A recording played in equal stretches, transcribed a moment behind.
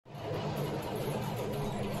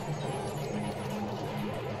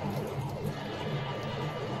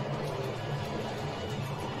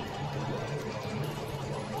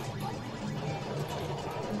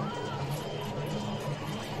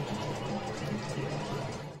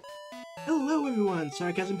Hello everyone,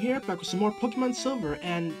 Sarcasm here, back with some more Pokemon Silver,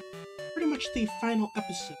 and pretty much the final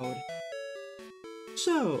episode.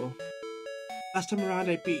 So, last time around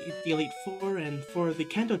I beat the Elite Four and 4 of the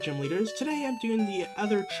Kanto Gym Leaders. Today I'm doing the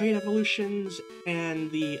other Trade Evolutions and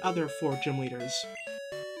the other 4 Gym Leaders.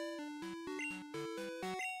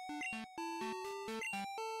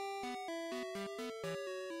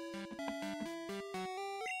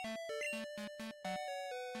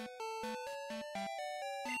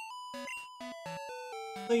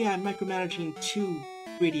 So yeah, I'm micromanaging 2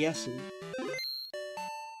 3DSs.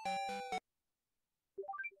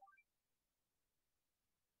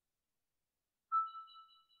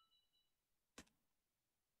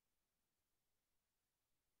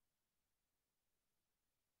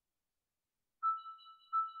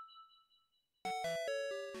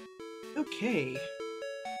 Okay.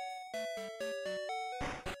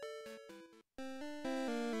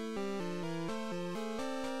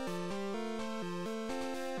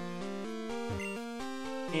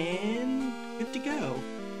 And good to go.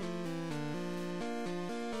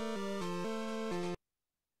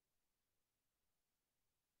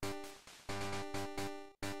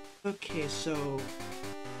 Okay, so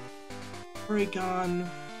Porygon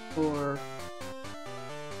or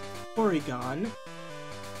Porygon.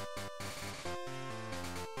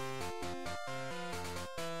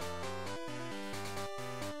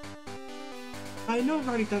 I know I've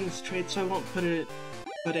already done this trade, so I won't put a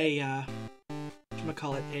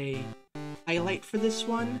whatchamacallit, a highlight for this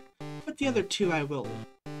one, but the other 2 I will.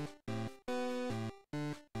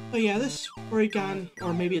 But yeah, this Porygon,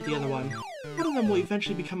 or maybe the other one of them will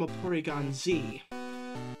eventually become a Porygon Z.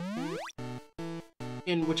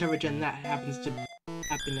 In whichever gen that happens to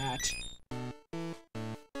happen at.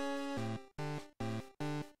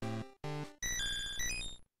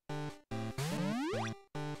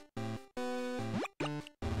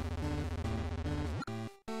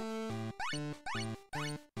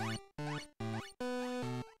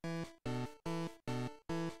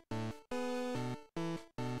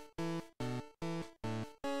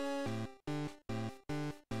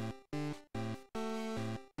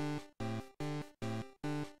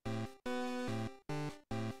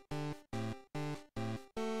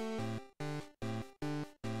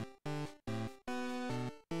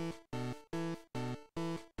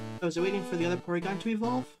 So is it waiting for the other Porygon to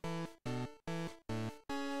evolve?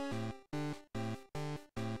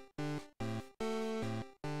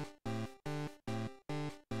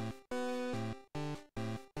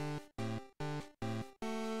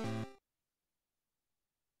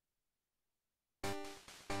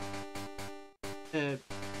 I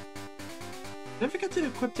forgot to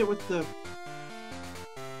equip it with the...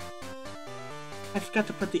 I forgot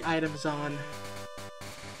to put the items on.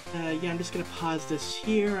 Yeah, I'm just gonna pause this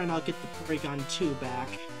here, and I'll get the Porygon 2 back.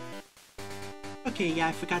 Okay, yeah,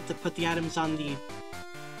 I forgot to put the items on the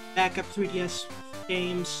backup 3DS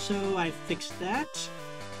games, so I fixed that.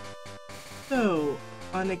 So,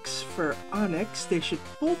 Onix for Onix, they should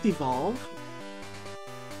both evolve.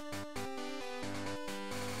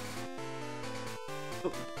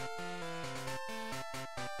 Oh.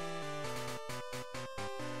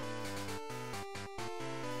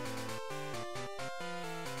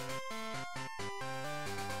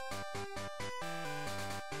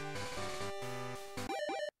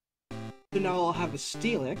 So now I'll have a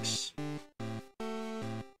Steelix.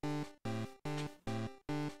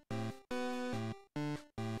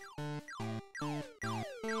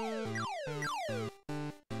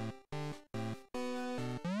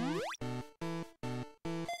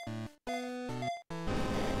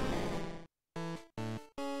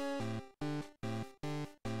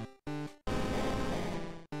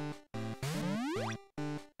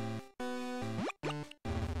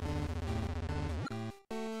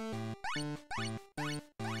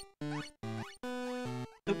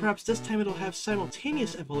 So perhaps this time it'll have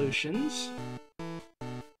simultaneous evolutions,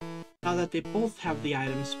 now that they both have the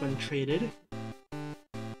items when traded.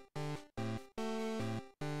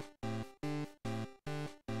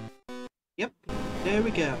 Yep, there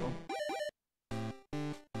we go.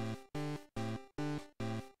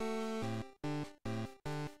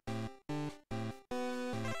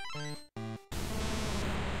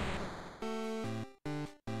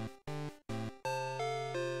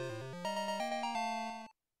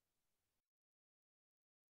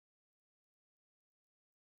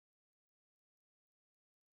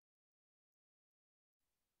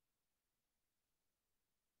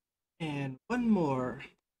 And one more.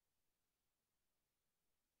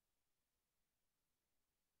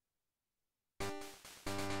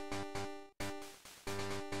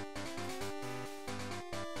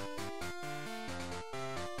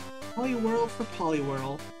 Poliwhirl for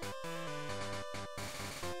Poliwhirl.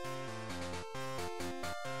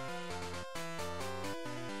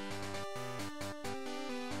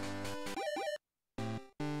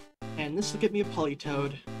 And this will get me a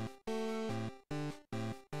Politoed.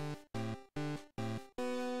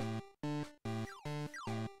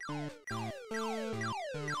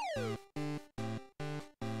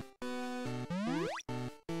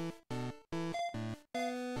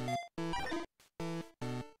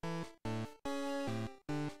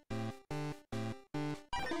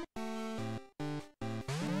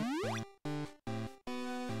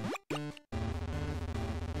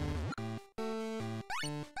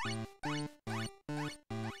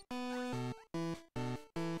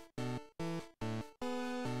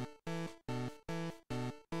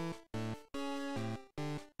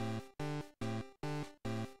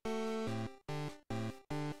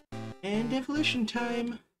 And evolution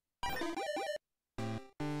time!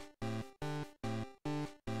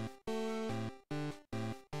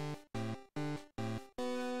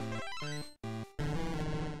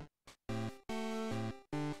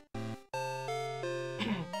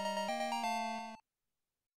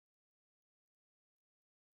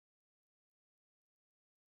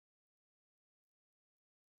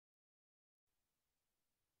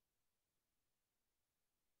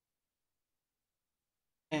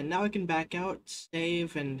 And now I can back out,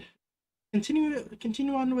 save, and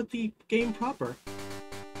continue on with the game proper.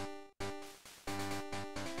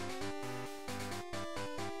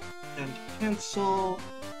 And cancel.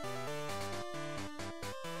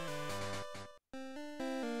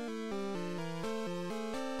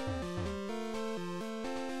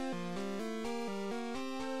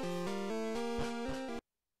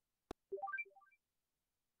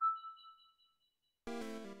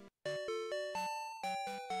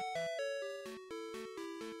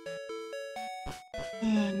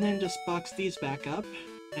 And then just box these back up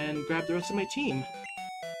and grab the rest of my team.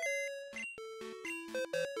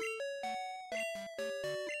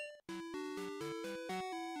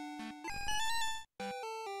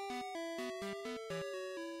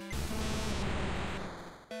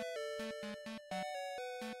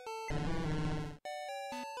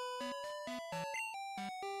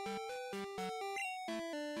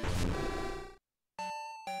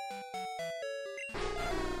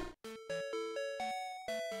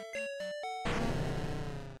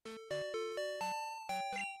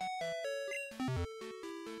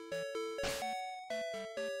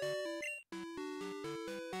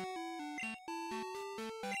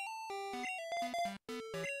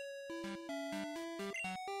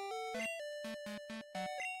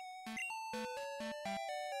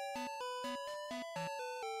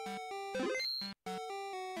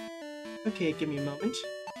 Okay, give me a moment.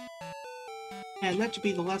 And that should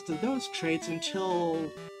be the last of those trades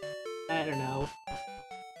until... I don't know.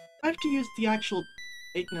 I have to use the actual...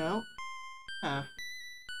 Wait, no. Huh.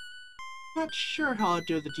 Not sure how I'll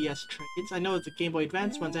do the DS trades. I know the Game Boy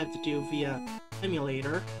Advance ones I have to do via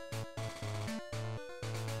emulator.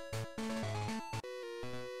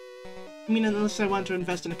 I mean, unless I want to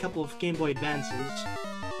invest in a couple of Game Boy Advances.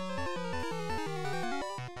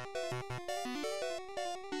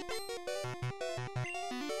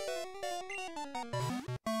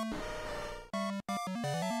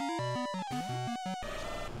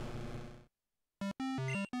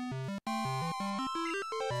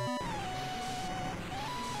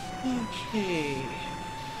 Okay.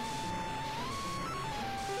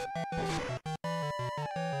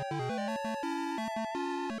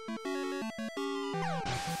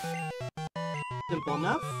 Simple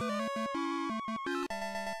enough.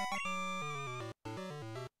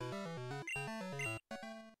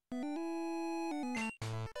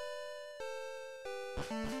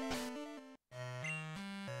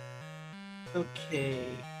 Okay.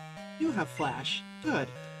 You have Flash. Good.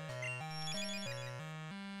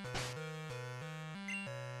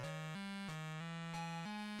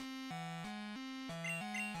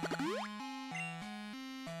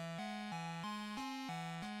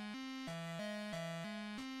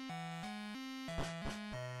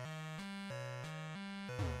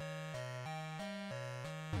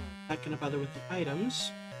 Not gonna bother with the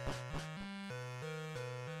items.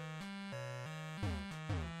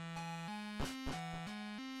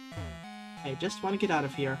 I just want to get out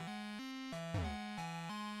of here.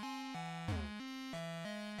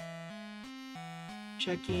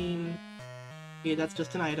 Checking. Okay, that's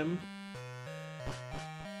just an item.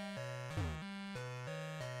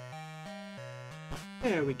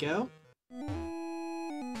 There we go.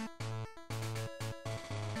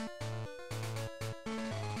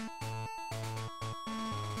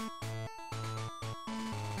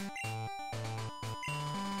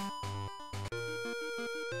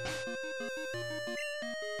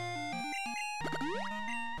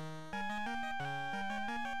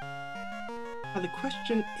 Now the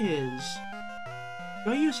question is,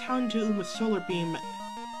 do I use Houndoom with Solar Beam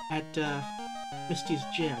at Misty's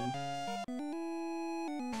gym?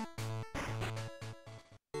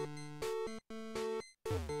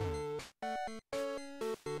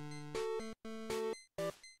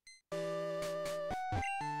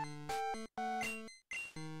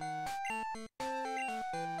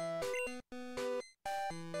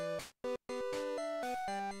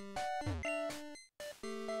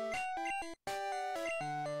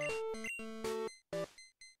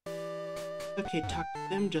 Okay, talk to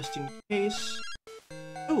them just in case.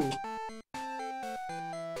 Oh!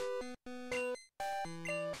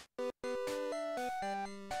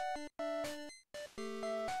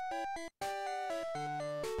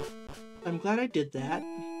 I'm glad I did that.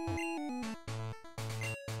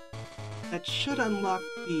 That should unlock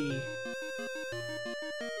the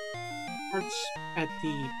parts at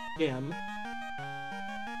the gym.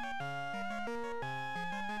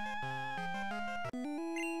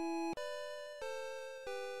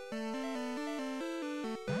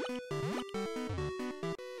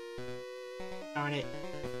 Darn it.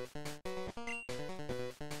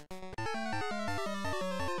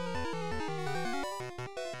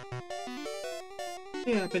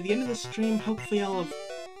 Yeah, by the end of the stream, hopefully I'll have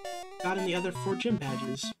gotten the other 4 gym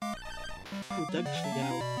badges. Ooh, Doug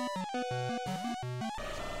Trio.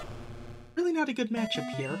 Really not a good matchup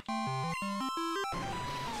here.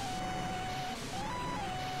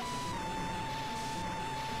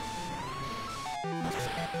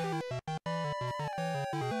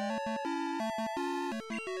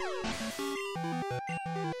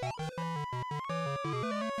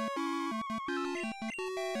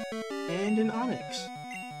 And an Onyx.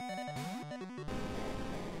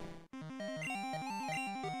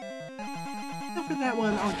 Now for that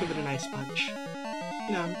one, I'll give it an Ice Punch.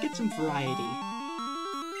 You know, get some variety.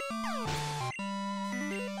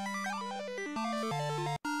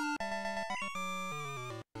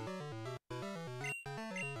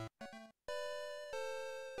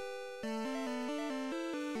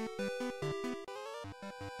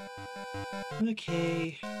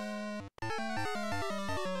 Okay.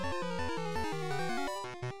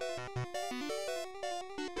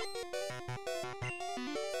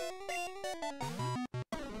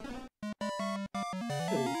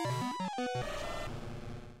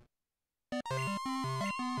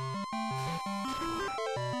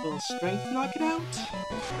 Will Strength knock it out?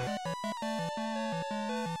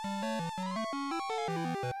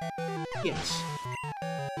 Yes.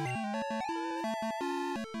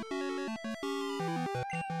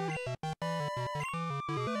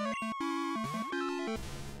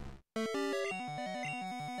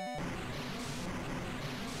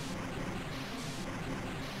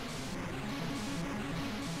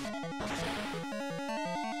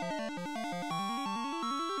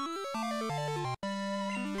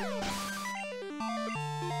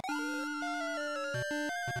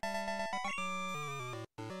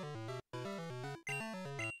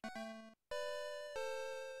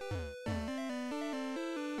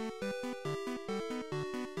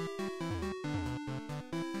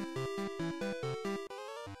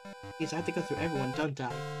 Because I have to go through everyone, don't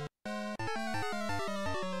I?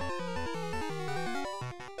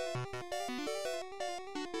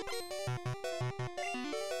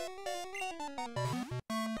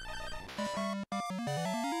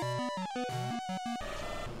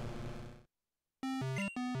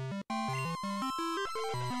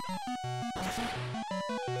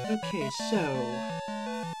 Okay, so...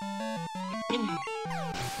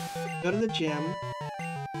 go to the gym.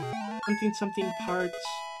 Something parts.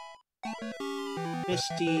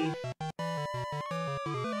 Misty.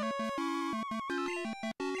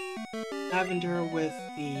 Lavender with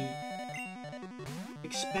the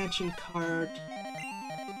expansion card.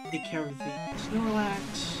 Take care of the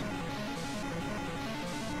Snorlax.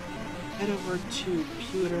 Head over to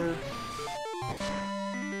Pewter.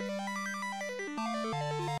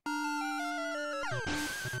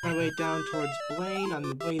 My way down towards Blaine. On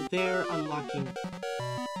the way there, unlocking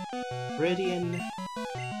Viridian.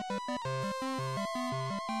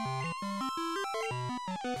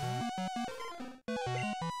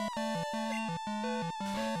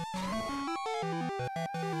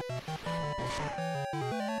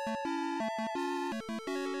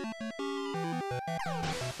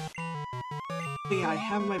 Yeah, I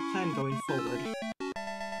have my plan going forward.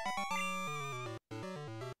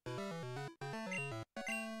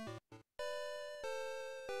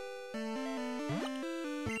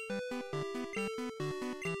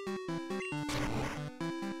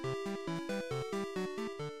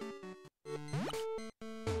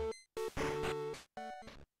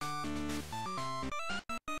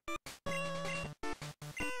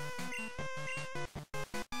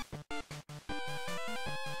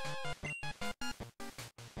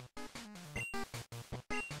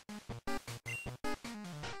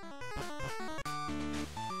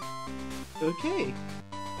 Okay.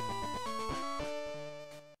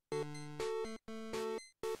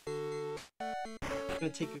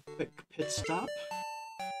 Gonna take a quick pit stop.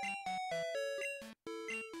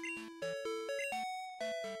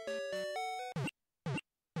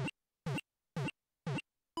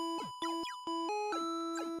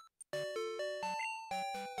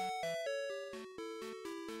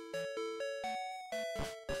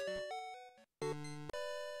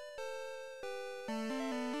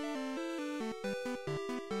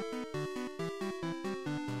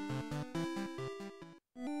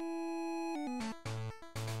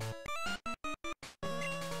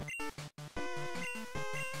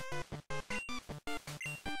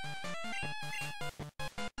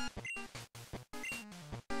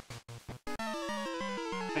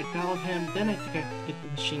 I battle him, then I think I have to get the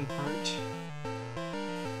machine part.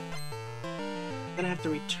 Then I have to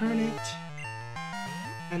return it.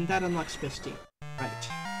 And that unlocks Misty. Right.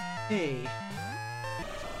 Hey.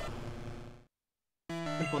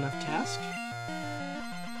 Simple enough task.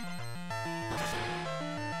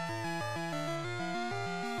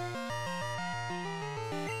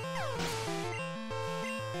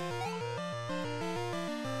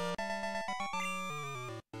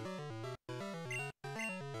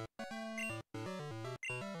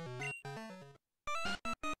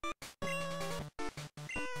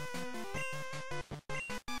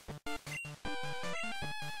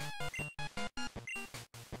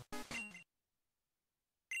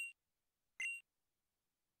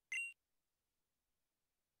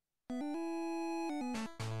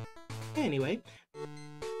 Anyway.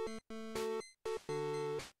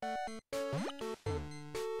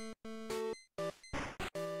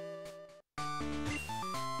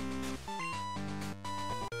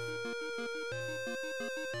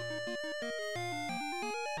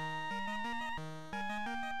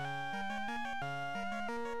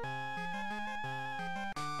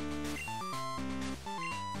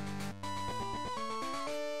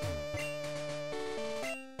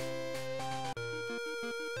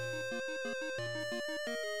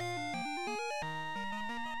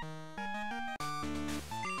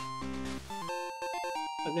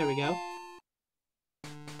 Oh, there we go.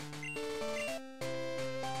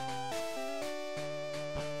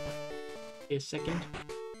 Wait a second.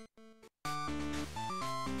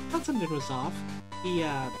 Thought something was off.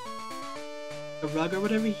 The rug or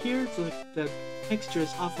whatever here, it's like the texture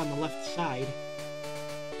is off on the left side.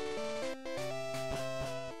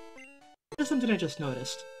 That's something I just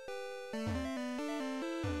noticed.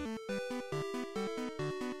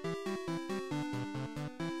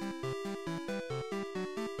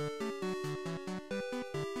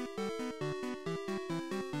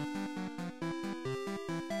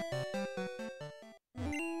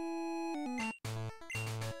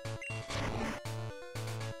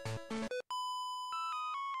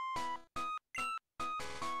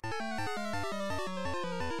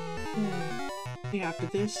 After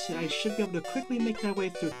this, I should be able to quickly make my way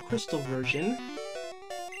through Crystal version.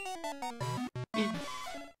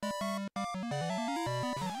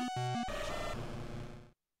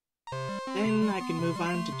 Then I can move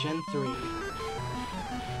on to Gen 3.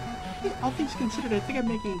 All things considered, I think I'm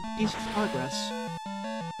making decent progress.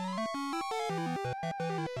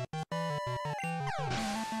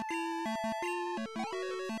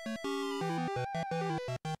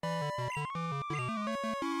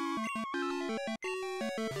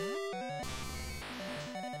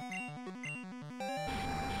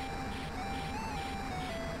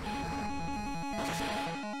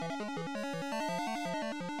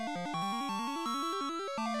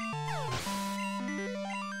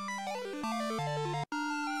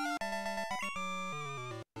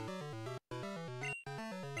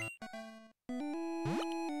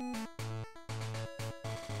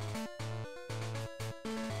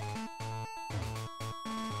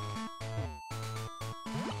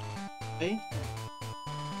 Okay.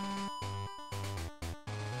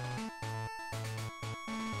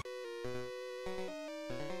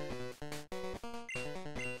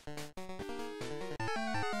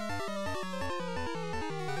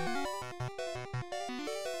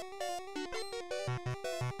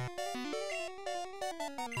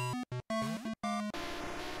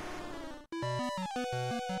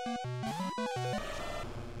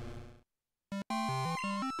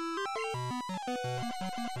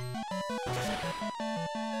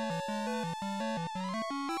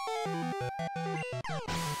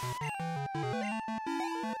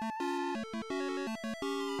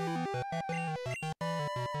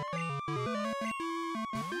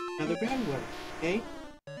 Another groundwork, okay?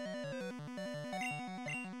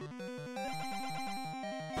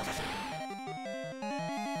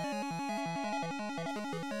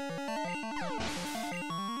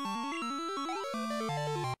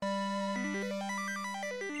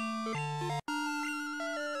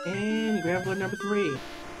 And Graveler number 3.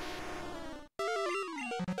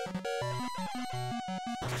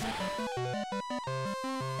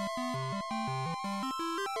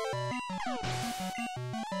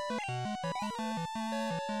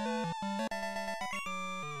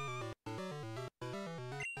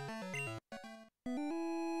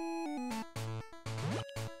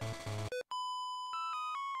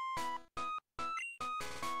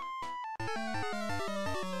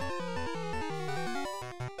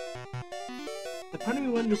 The part of me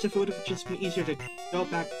wonders if it would have just been easier to go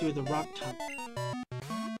back through the rock tunnel.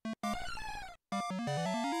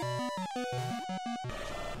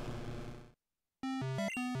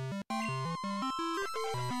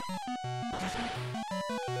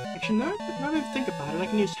 Actually, now that I think about it, I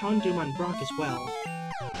can use Houndoom on Brock as well.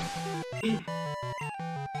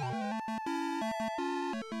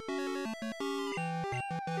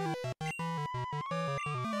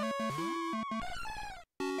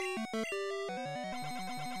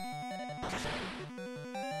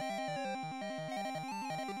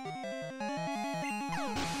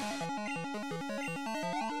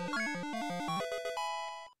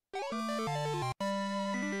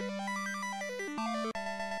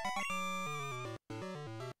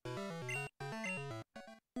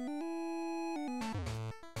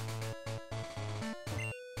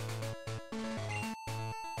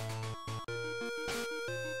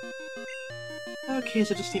 Okay,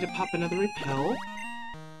 so just need to pop another repel.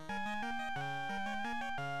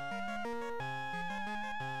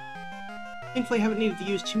 Thankfully, I haven't needed to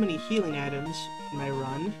use too many healing items in my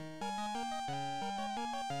run.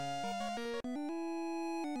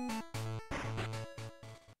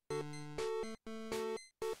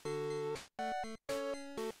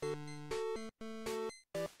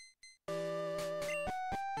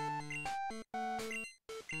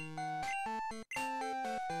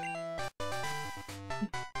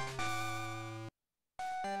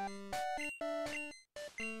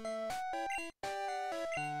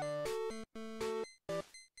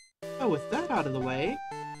 Oh, with that out of the way,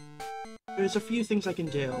 there's a few things I can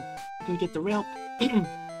do. I can get the rail...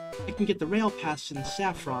 I can get the rail pass in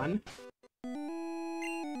Saffron,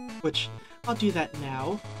 which I'll do that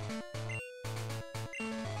now.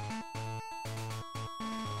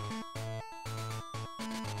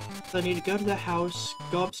 So I need to go to the house,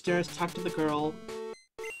 go upstairs, talk to the girl.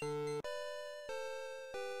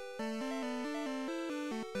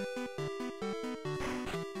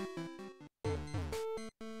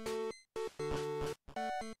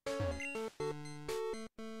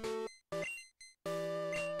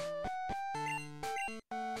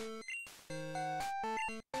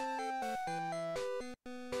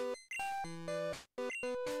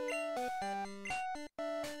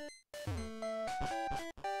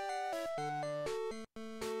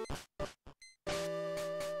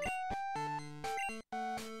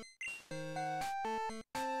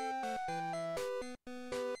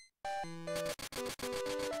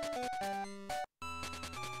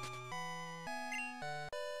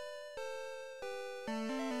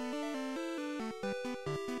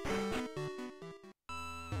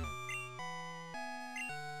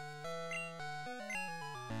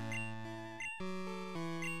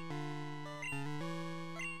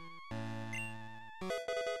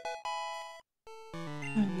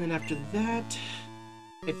 And then after that,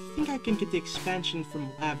 I think I can get the expansion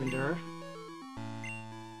from Lavender.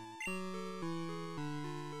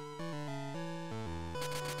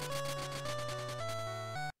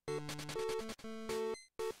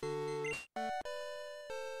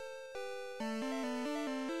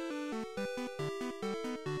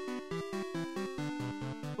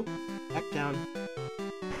 Oh, back down.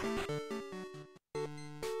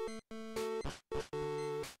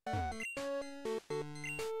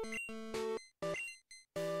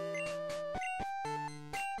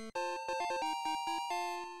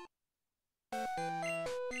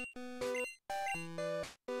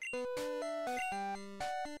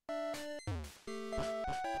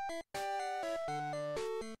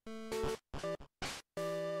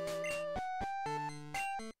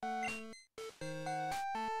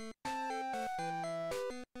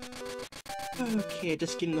 Okay,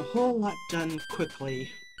 just getting a whole lot done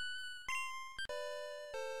quickly.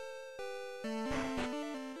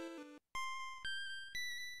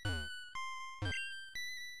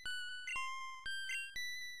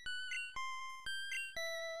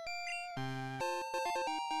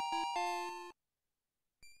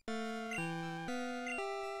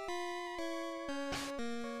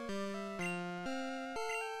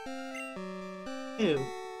 Ew.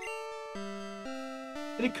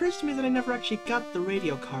 It occurs to me that I never actually got the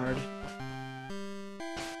radio card.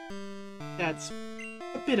 That's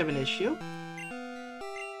a bit of an issue.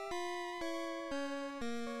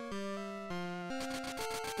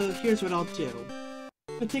 So here's what I'll do.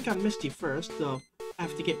 I'm gonna take on Misty first, though I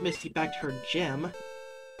have to get Misty back to her gym.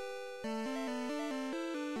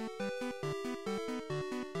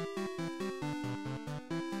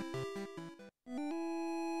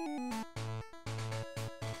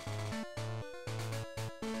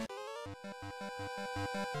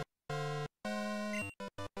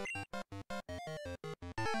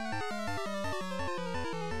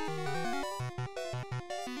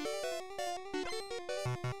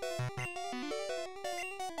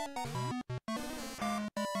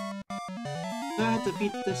 I have to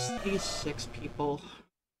beat these 6 people.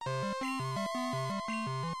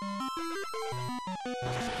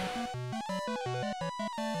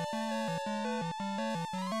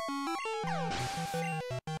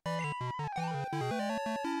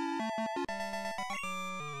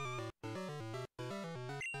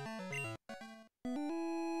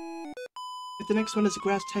 If the next one is a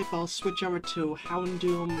grass type, I'll switch over to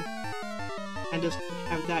Houndoom and just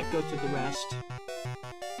have that go through the rest.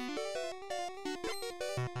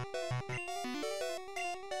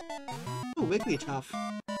 Oh, Wigglytuff.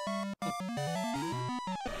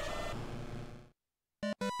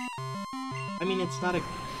 I mean, it's not a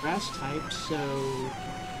grass type, so...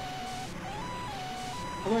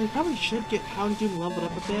 Although I probably should get Houndoom leveled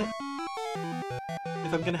up a bit.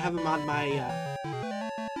 If I'm gonna have him on my,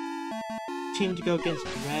 team to go against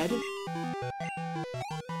Red.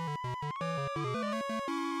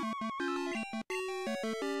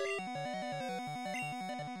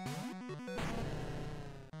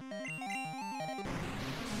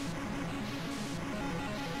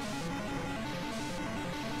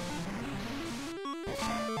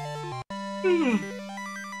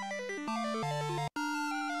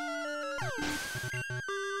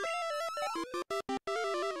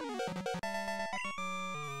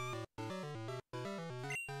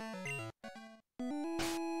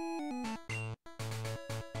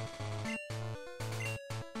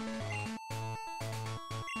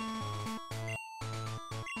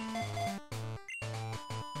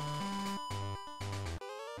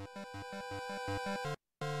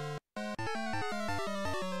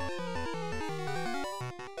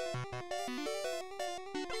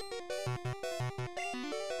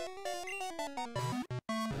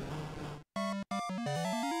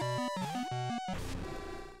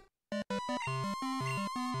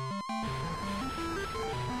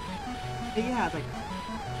 But yeah, like,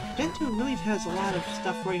 Gen 2 really has a lot of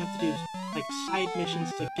stuff where you have to do, like, side missions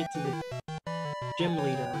to get to the gym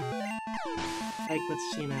leader. Like,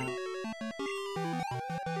 let's see now.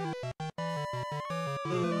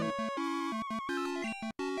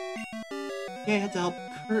 Yeah, I had to help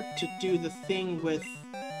Kurt to do the thing with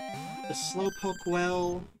the Slowpoke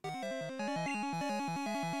well.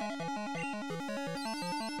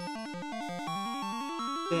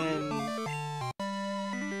 Then...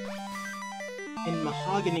 in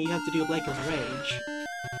Mahogany, you have to do Lake of Rage.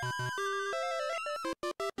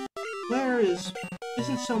 Claire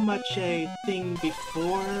isn't so much a thing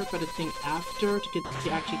before, but a thing after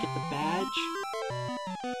to actually get the badge.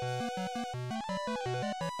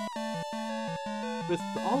 With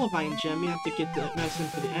the Olivine Gem, you have to get the medicine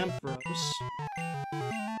for the Ampharos.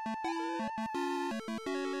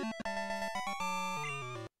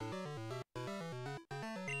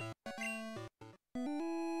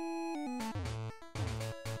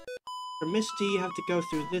 For Misty, you have to go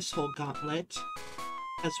through this whole gauntlet,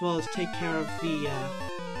 as well as take care of the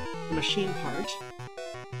machine part.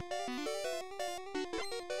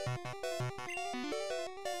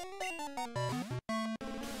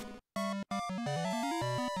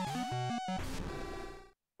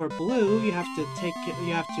 For Blue, you have to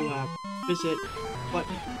visit what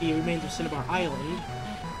the remains of Cinnabar Island.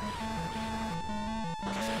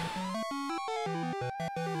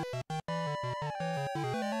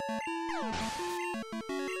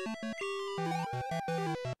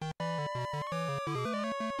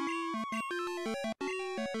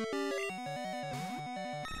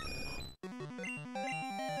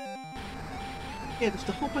 Yeah, there's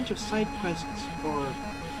a whole bunch of side quests for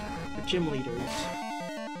gym leaders.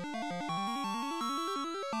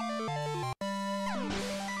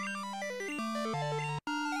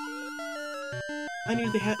 I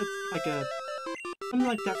knew they had like something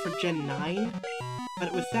like that for Gen 9,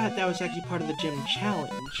 but with that was actually part of the gym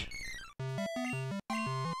challenge.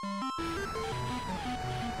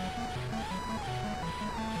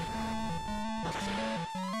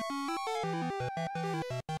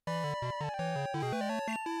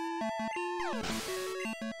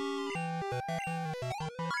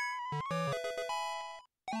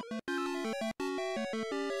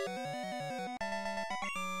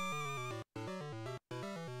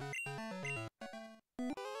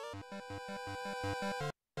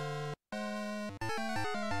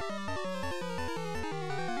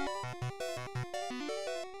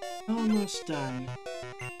 Almost done.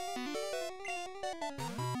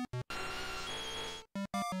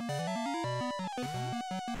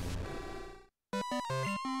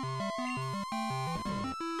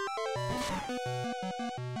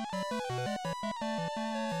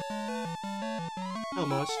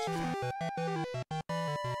 Almost.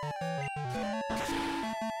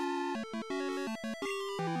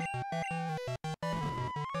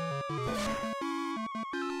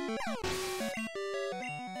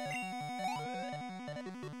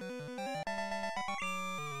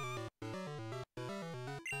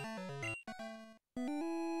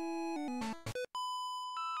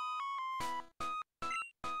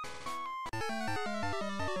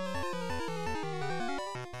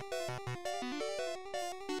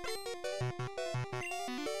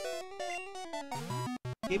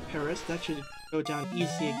 Okay, Paris, that should go down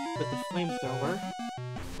easy with the flamethrower.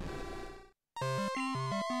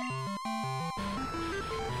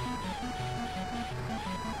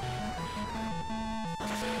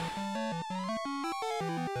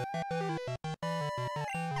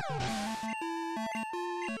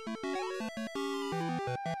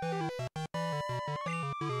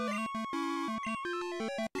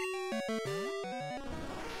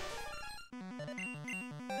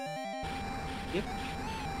 Yep.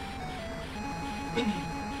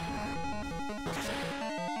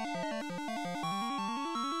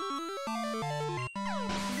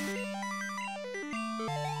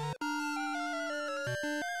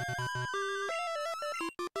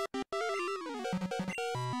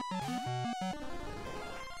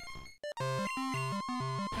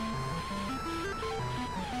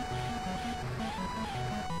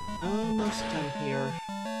 Almost done here.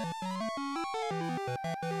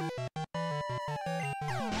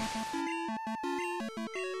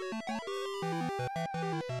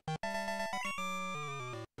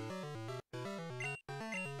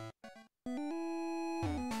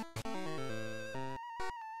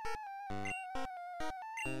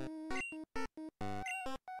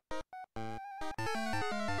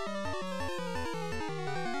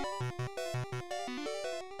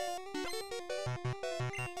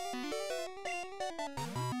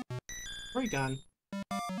 Porygon.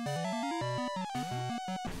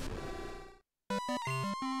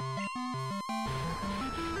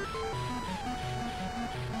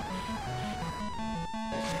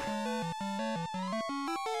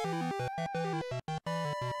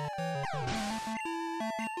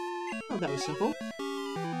 Oh, that was simple.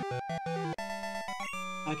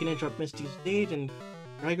 I can interrupt Misty's date and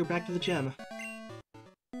drag her back to the gym.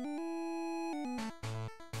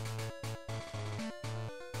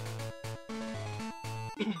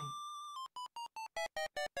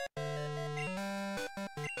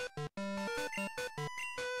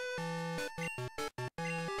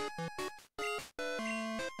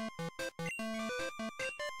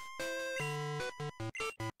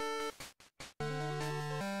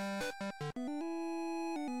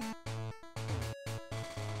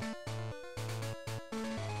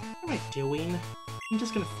 What am I doing? I'm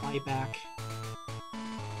just gonna fly back.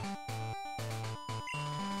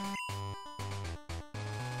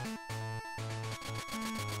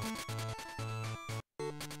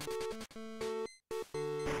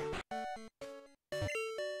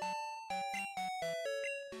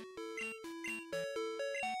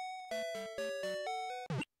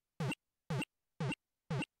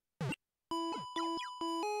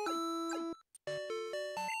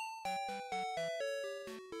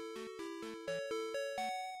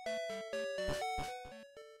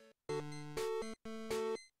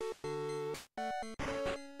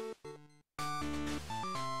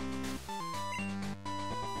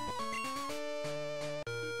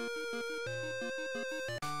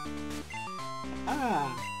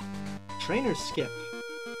 Ah! Trainer skip.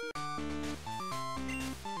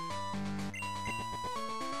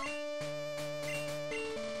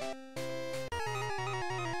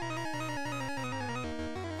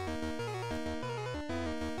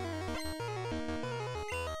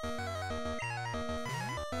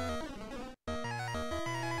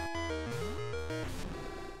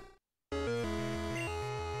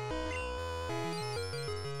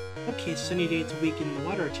 Okay, Sunny Day to weaken the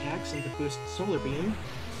water attacks and to boost Solar Beam.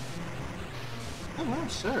 Oh wow,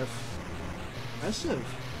 Surf. Impressive.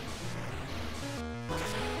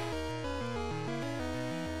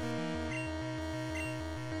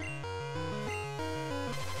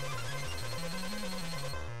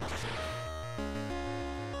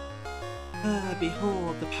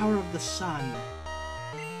 Behold, the power of the sun.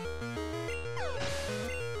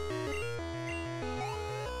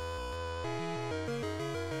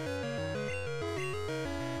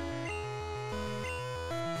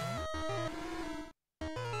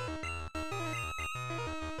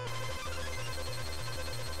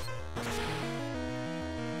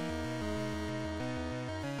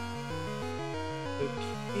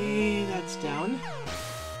 Okay, that's down.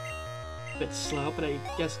 A bit slow, but I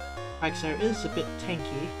guess Quagsire is a bit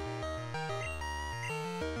tanky.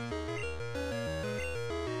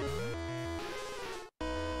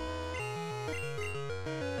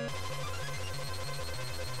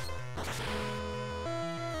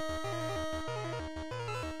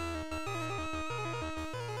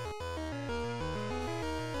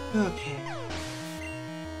 Okay.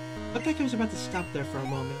 Looked like I was about to stop there for a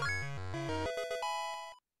moment.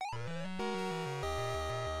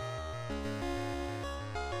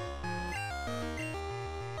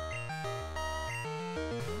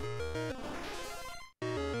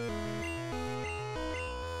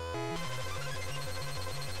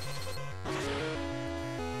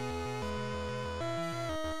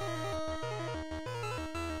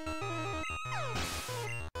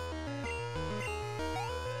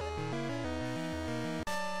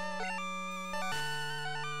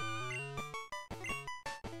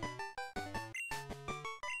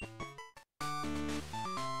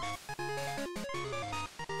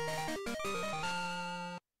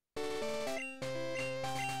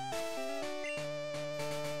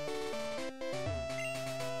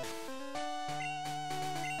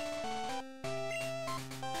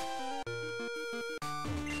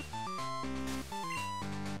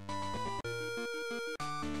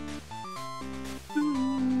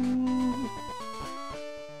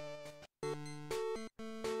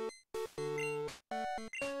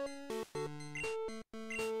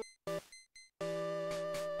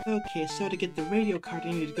 Okay, so to get the radio card,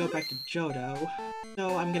 I need to go back to Johto.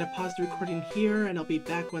 So I'm gonna pause the recording here, and I'll be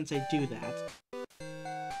back once I do that.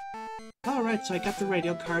 Alright, so I got the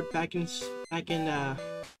radio card back in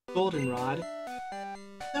Goldenrod.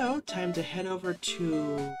 So, time to head over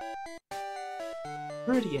to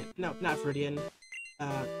Viridian. No, not Viridian.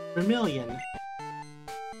 Vermilion.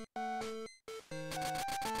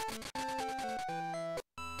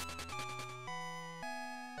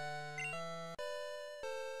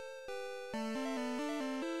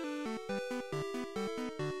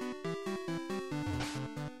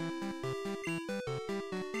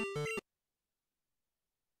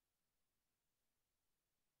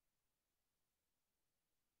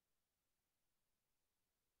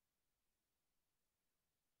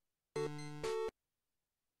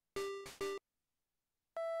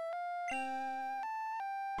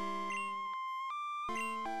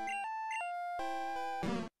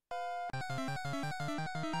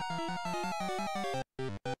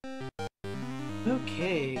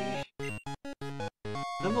 Okay.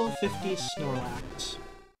 Level 50 Snorlax.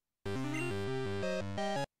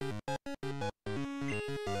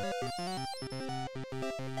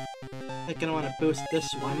 I'm gonna want to boost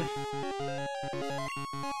this one.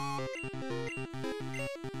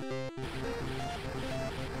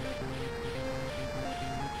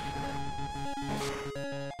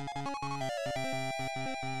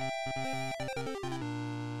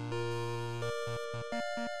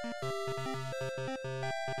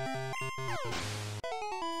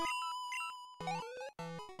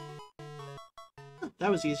 That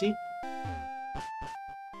was easy.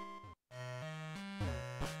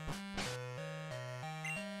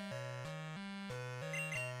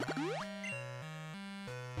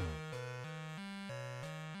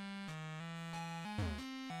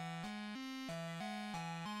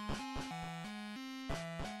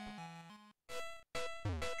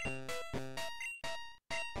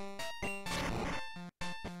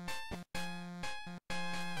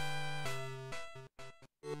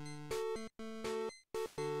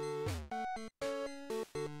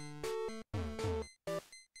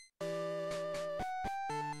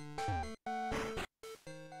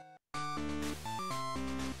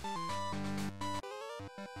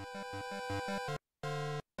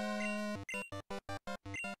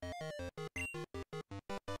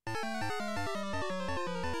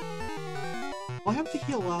 I'll have to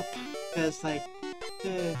heal up, because, like,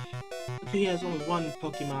 he has only one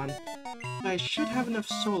Pokemon. I should have enough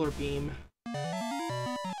Solar Beam.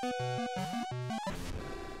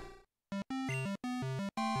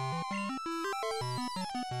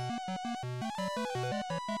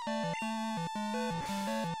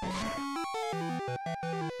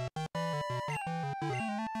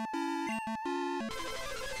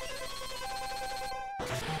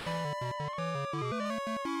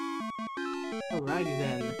 Alrighty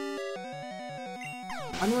then.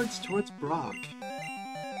 Onwards towards Brock.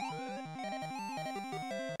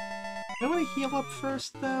 I want to heal up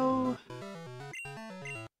first, though.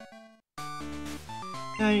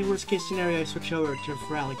 Worst case scenario, I switch over to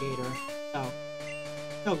Feraligatr. Oh,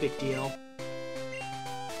 no big deal.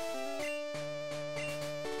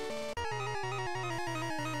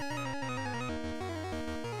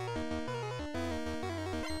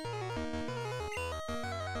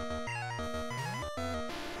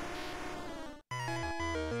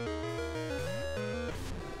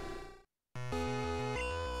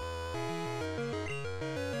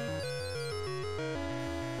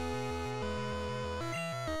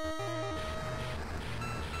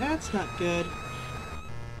 that's not good.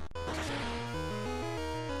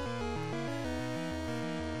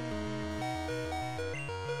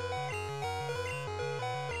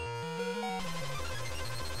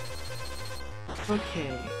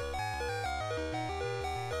 Okay.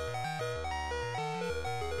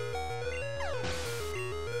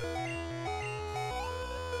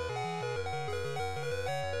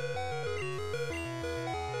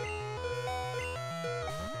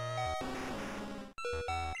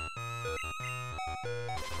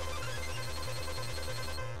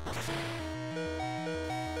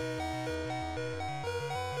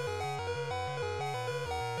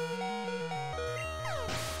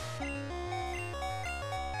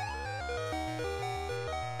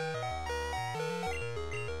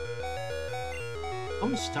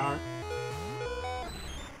 Star.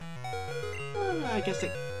 I guess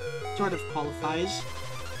it sort of qualifies.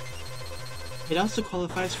 It also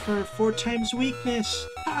qualifies for 4 times weakness.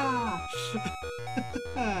 Ah!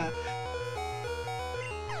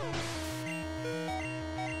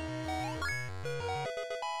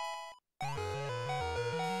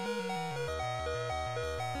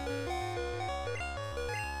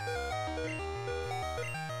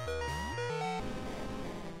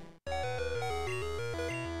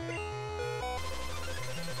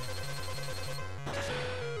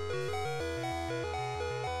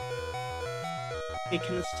 Okay,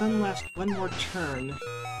 can the sun last one more turn?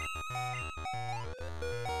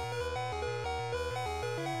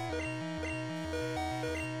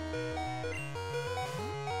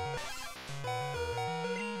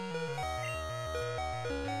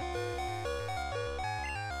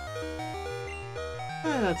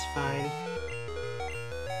 That's fine.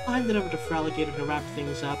 I'll hand it over to Feraligatr to wrap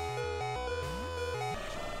things up.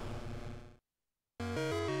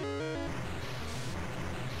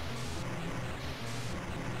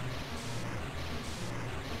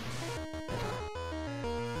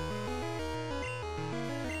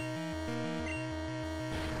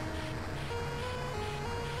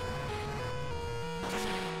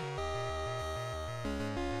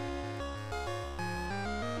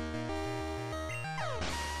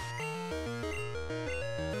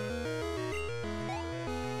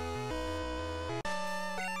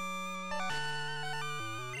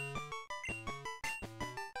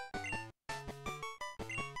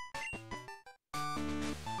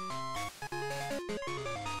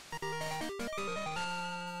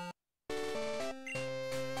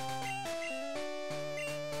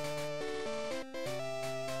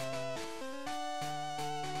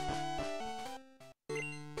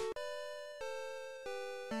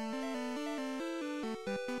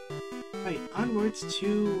 Right, onwards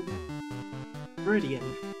to Viridian.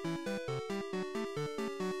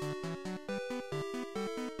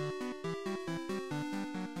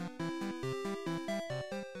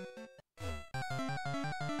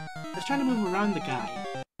 Let's try to move around the guy.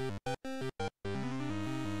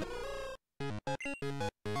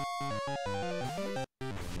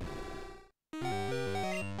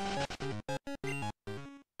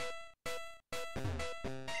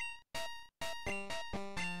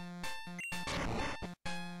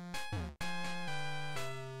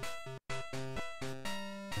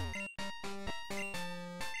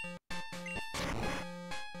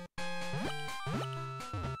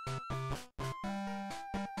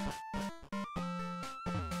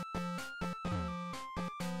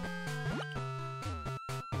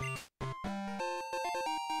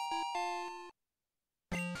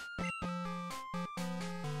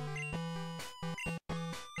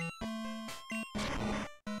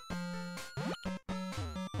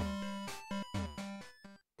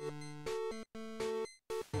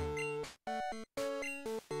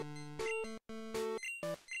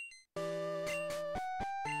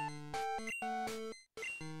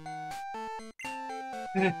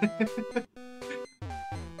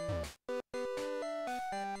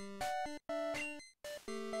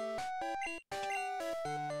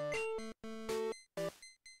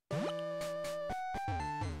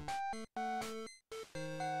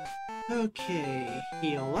 Okay,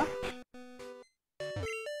 heal up.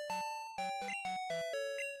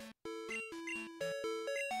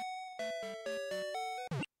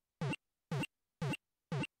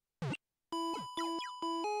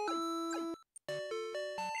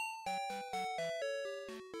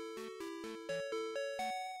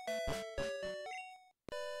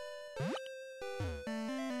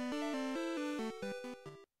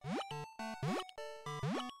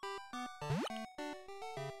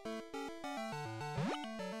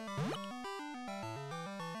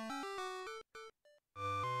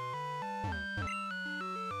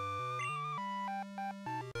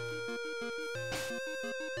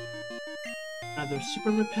 another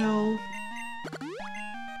super repel.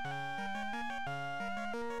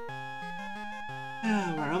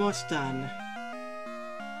 Ah, we're almost done.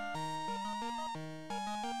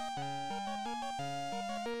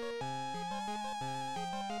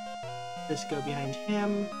 Just go behind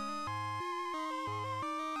him.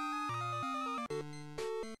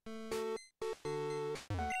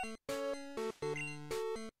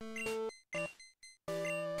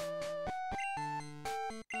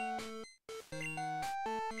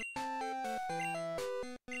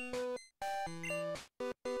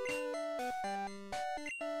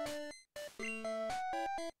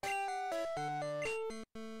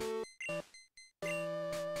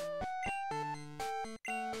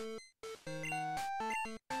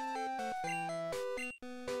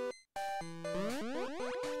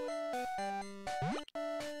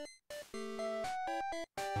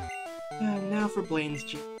 And now for Blaine's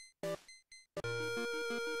G.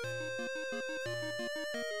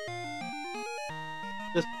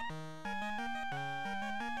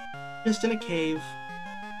 Just in a cave.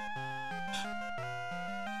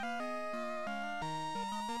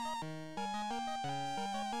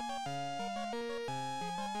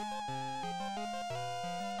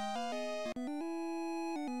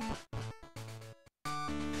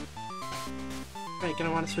 Right,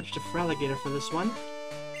 gonna want to switch to Feraligatr for this one.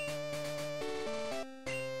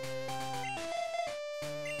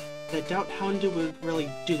 I doubt Houndoom would really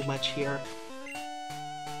do much here.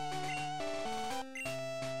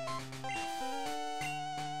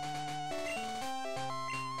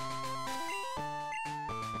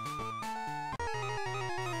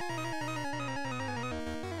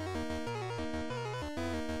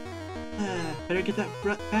 Better get that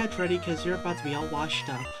badge ready, because you're about to be all washed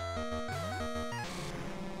up.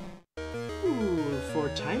 Ooh, 4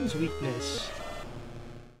 times weakness.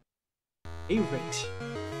 Favorite.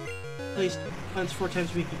 At least once 4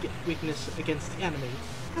 times weakness against the enemy.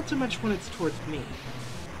 Not so much when it's towards me.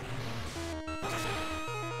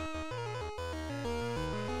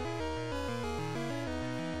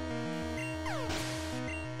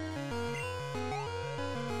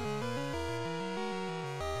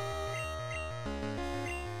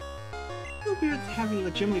 Weird having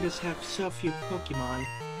the gym leaders have so few Pokemon.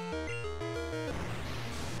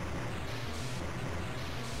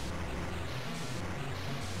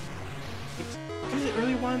 Some of the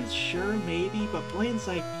early ones, sure, maybe, but Blaine's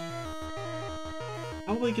like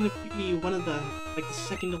probably gonna be one of the the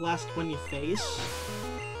second to last one you face.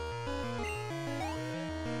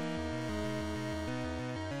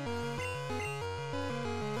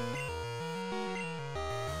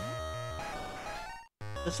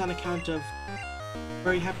 That's on account of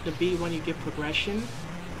where you happen to be when you get progression.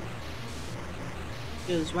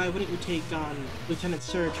 Is why wouldn't you take on Lieutenant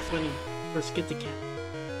Surge when you first get to camp?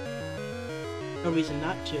 No reason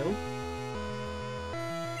not to.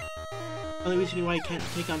 The only reason why you can't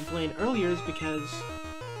take on Blaine earlier is because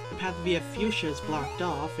the path via Fuchsia is blocked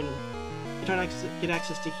off, and you don't get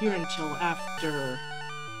access to here until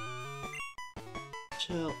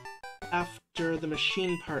after the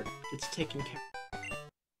machine part gets taken care of.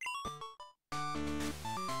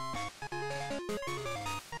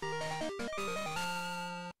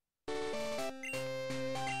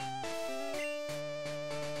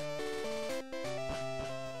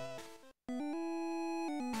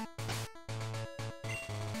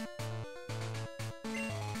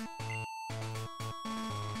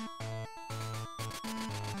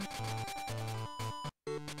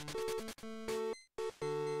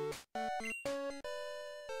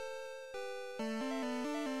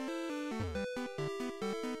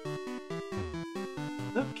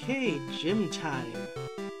 Okay, gym time.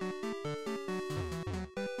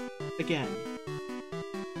 Again.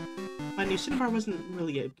 My new Cinnabar wasn't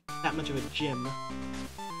really that much of a gym.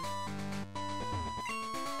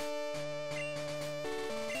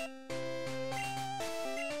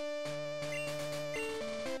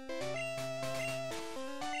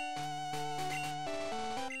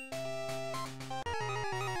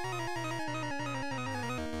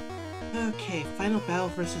 Okay, final battle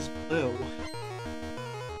versus Blue.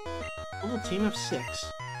 Full team of 6.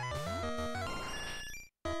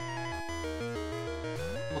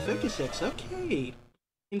 Well, 56, okay.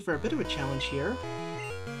 In for a bit of a challenge here.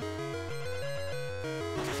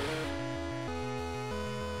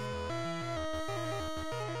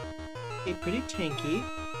 Okay, pretty tanky.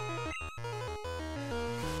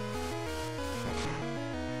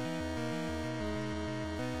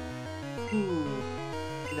 Ooh,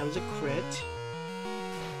 that was a crit.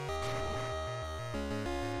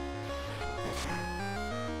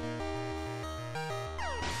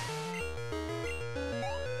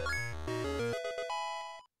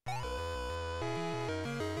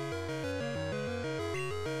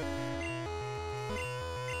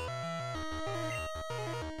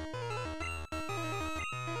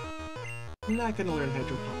 I'm not gonna learn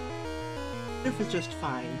Hydro Pump. Surf is just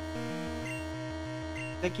fine.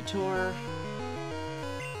 Exeggutor.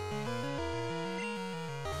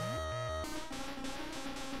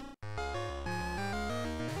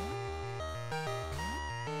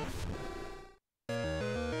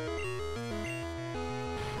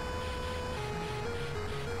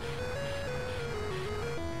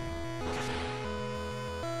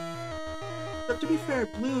 But to be fair,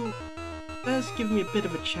 Blue does give me a bit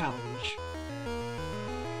of a challenge.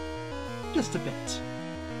 Just a bit.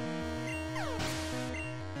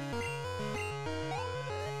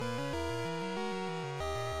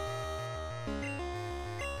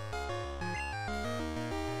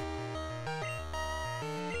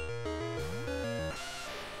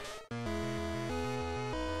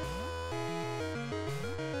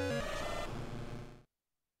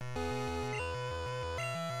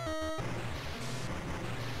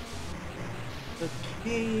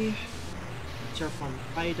 Okay, Surf on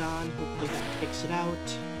Rhydon, hopefully that kicks it out.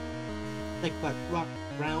 Like what, rock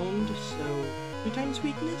ground, so 2 times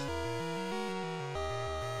weakness?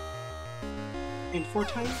 I mean 4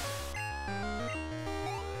 times?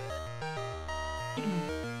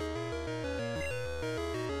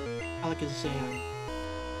 Alakazam.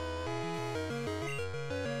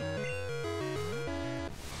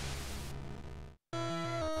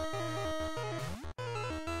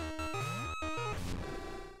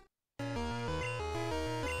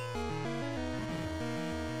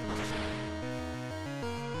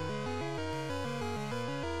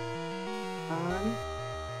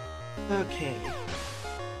 Okay.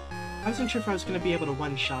 I wasn't sure if I was going to be able to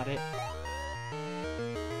one-shot it.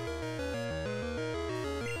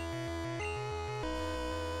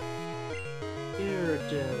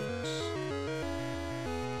 Gyarados.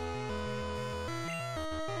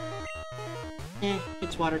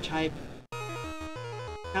 It's water type.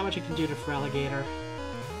 Not much I can do to Feraligatr.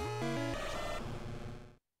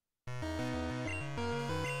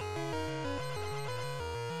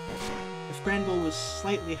 If Granbull was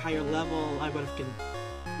slightly higher level, I would have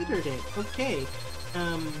considered it. Okay.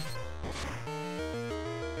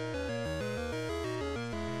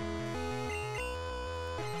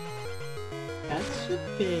 That's a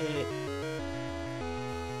bit...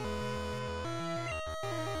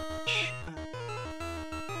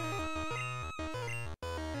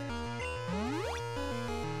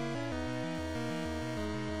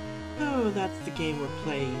 Oh, that's the game we're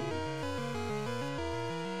playing.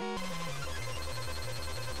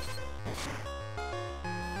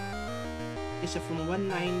 Okay, so from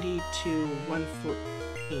 190 to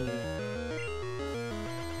 114.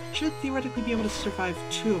 Should theoretically be able to survive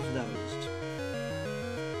 2 of those.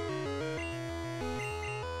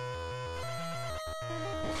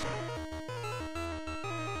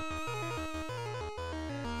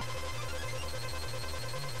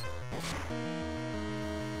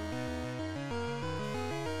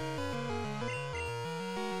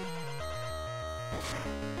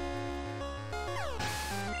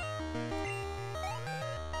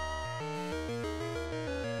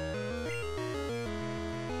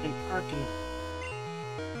 An Arcanine.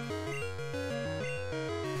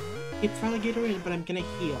 Keep Feraligatr in, but I'm gonna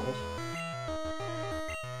heal.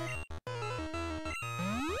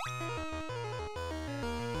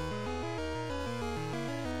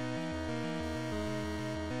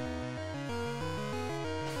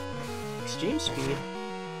 Extreme speed?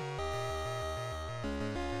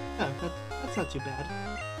 Oh, that's not too bad.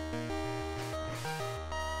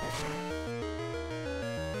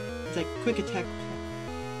 It's like quick attack.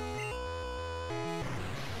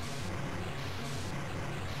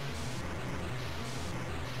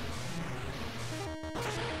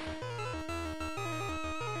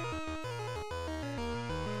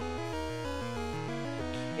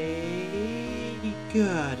 Okay,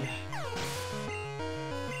 good.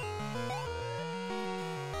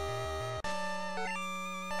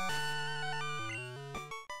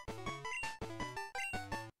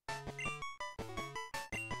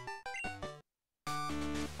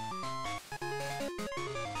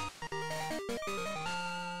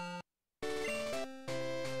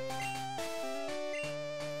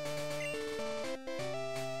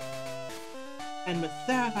 And with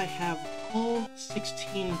that, I have all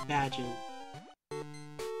 16 badges.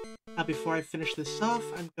 Now, before I finish this off,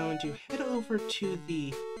 I'm going to head over to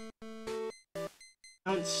the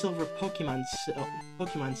Mount Silver Pokemon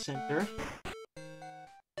Center.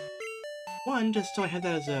 1, just so I have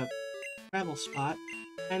that as a travel spot,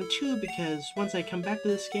 and 2, because once I come back to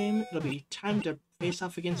this game, it'll be time to face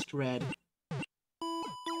off against Red.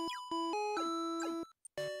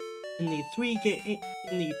 In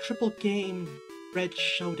the triple game Red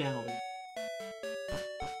Showdown.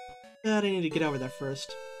 But I need to get over there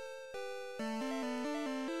first.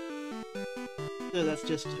 So that's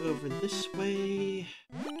just over this way.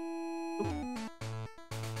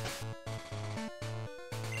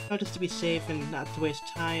 Oh, just to be safe and not to waste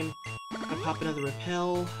time, I'll pop another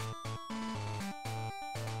repel.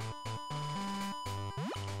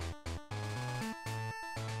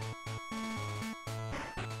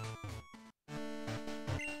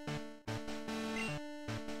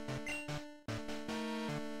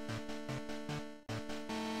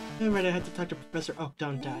 Alright, I have to talk to Professor Oak,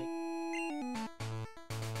 don't die.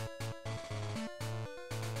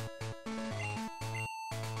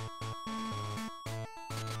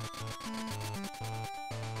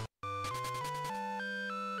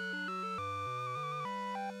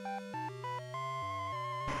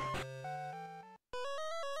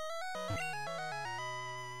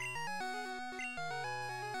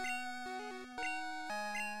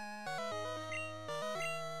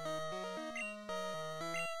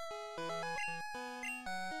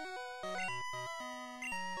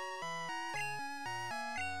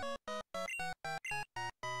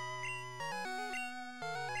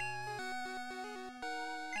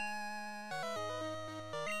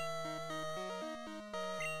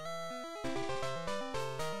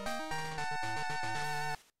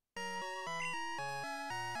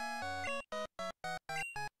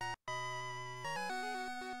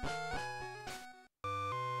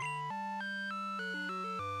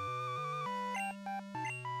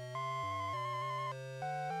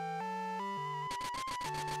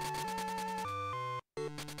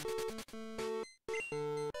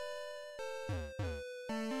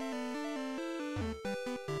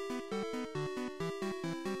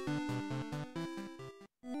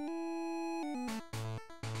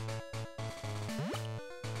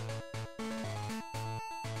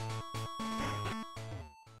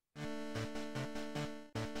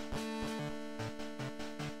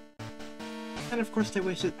 And of course I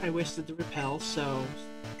wasted the repel, so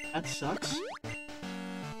that sucks.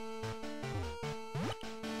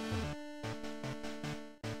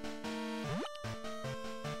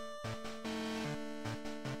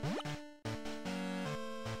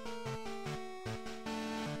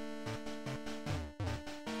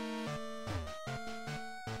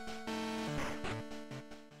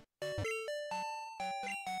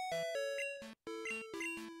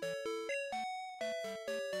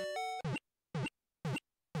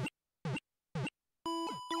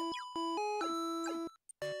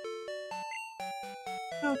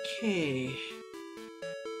 Okay.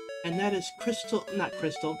 And that is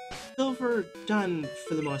Silver done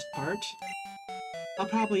for the most part. I'll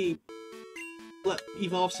probably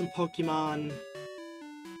evolve some Pokemon,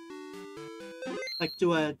 like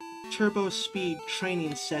do a turbo speed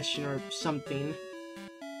training session or something.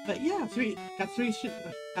 But yeah, got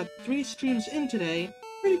three streams in today.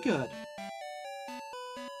 Pretty good.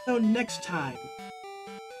 So next time,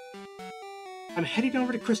 I'm heading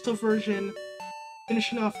over to Crystal version,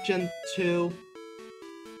 finishing off Gen 2.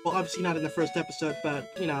 Well, obviously not in the first episode, but,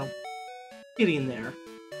 you know, getting there.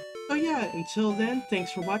 So yeah, until then,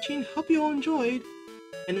 thanks for watching, hope you all enjoyed,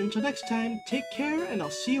 and until next time, take care, and I'll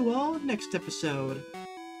see you all next episode.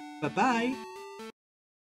 Bye-bye!